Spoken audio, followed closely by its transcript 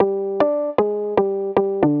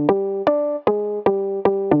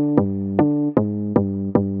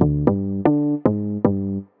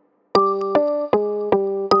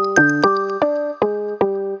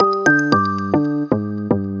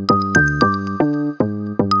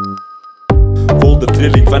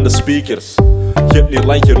trilling van de speakers. Je hebt niet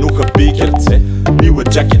lang genoeg gepiekerd. Nieuwe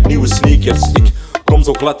jacket, nieuwe sneakers. Ik kom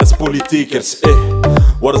zo glad als politiekers.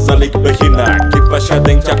 Waar zal ik beginnen? Kip als je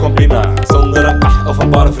denkt, ja kom binnen. Zonder een of een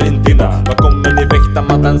paar vriendinnen. We komen niet weg, dan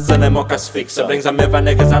maar dansen en mokkas fixen. Breng ze mee van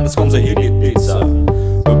nergens anders, kom ze hier niet pizzen.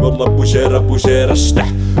 We willen bougeren, steh.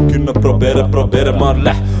 Kunnen proberen, maar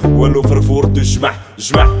leh. Wel overvoerd, dus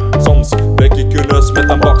zmeh. Soms breek ik je neus met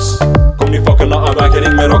een box. Kom niet fokken naar een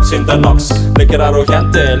weigering met rocks in de nox. Lekker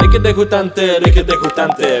arrogante, lekker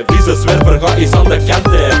degoutante. Vieze zwerver, ga eens aan de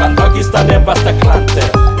kanten. Vandaag is het alleen vaste klanten.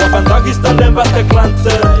 Ja, vandaag is het alleen vaste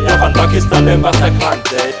klanten. Ja, vandaag is het alleen vaste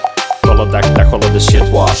klanten. Volle dag gollen de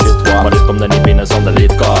shit waar. Maar dit komt er niet binnen zonder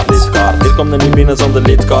lidkaart. Dit komt er niet binnen zonder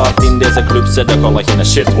lidkaart. In deze club zit de gollen geen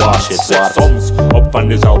shit waar. Zeg soms op van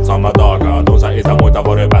die zeldzame dagen. Doen ze iets dat moet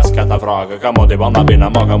voor je best te vragen. Ga maar die wand naar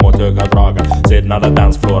binnen, maar je moet je gedragen. Zit naar de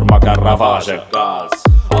dansvloer, maak een ravage. Gas,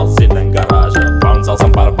 als in een garage. Bounce als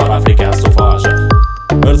een barbar Afrikaans sauvage.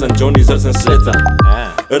 Er zijn Johnny's, er zijn slitten.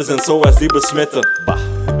 Er zijn SOA's die besmetten.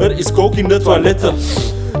 Er is kook in de toiletten.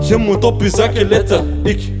 Je moet op je zakken letten.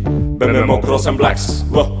 Ik ben met mokros en blacks.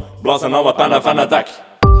 We blazen alle pannen van het dak.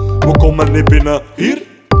 We komen niet binnen hier.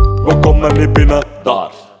 We komen niet binnen daar.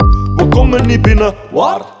 We komen niet binnen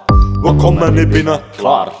waar. We komen niet binnen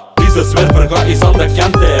klaar. Deze zwerver gaat eens aan de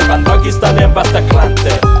kanten. Vandaag is het alleen vaste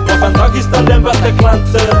klanten. Ja, vandaag is het alleen vaste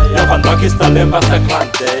klanten. Ja, vandaag is het alleen vaste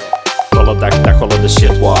klanten. Volle dag gollen de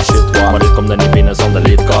shit waar. Maar dit komt er niet binnen zonder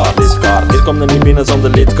lidkaart. Dit komt er niet binnen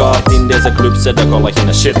zonder lidkaart. In deze club zit de gollen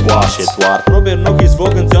geen shit waar. Probeer nog eens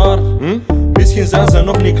volgend jaar. Misschien zijn ze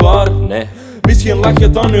nog niet klaar. Nee. Misschien lag je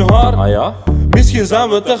dan nu haar. Ah ja? Misschien zijn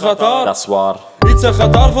we te gataar. Dat is waar. Iets te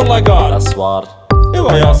gataar voor lagaar. Dat is waar.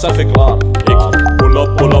 Ja, zelf ik klaar.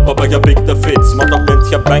 Ik pull up, heb je pikt de fiets. Maar toch bent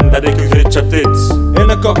je bang dat ik een grietje tits. In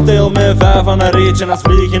een cocktail met 5 aan een reetje. Als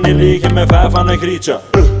vliegen niet liegen met 5 aan een grietje.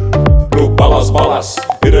 Look, ballas.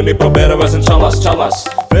 Hier niet proberen, we zijn chalas.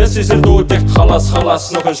 Feest is er dood, echt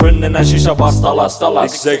galas. Nog een zwin en een shisha bas, talas. Ik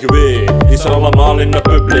zeg wie, is er allemaal in het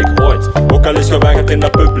publiek ooit. Ook al is geweigerd in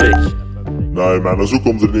het publiek. Nee man, zo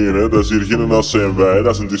komt er niet in, hè. Dat is hier geen NSCMW,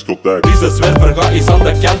 dat is een discotheek. Deze zwerver gaat eens aan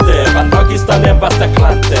de kanten. Vandaag is het alleen vaste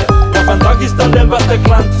klanten. Ja, vandaag is het alleen vaste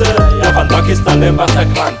klanten. Ja, vandaag is het alleen vaste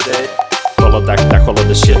klanten. Volle dag gollen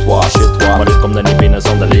de shit waar. Maar dit komt er niet binnen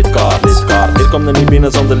zonder lidkaart. Dit komt er niet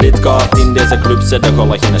binnen zonder lidkaart. In deze club zit de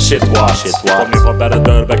gollen geen shit waar. Kom niet van bij de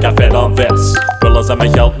deur bij café dan vers. Willen ze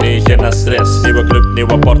mijn geld niet, geen stress. Nieuwe club,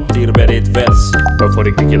 nieuwe port, hier weer iets vers. Waarvoor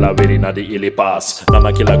ik de killa weer naar die illipaas.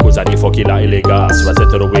 Mama killa kuza niet voor killa illigaas. We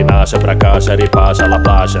zitten ruïnage, braquage, ripage à la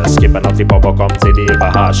plage. Skippen antipopo komt in die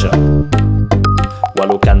bagage.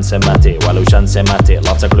 Walou kan se maté,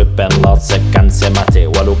 laat ze club en laat ze kan se maté.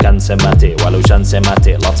 Walou kan se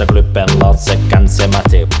maté, laat ze club en laat ze kan se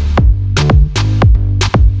maté.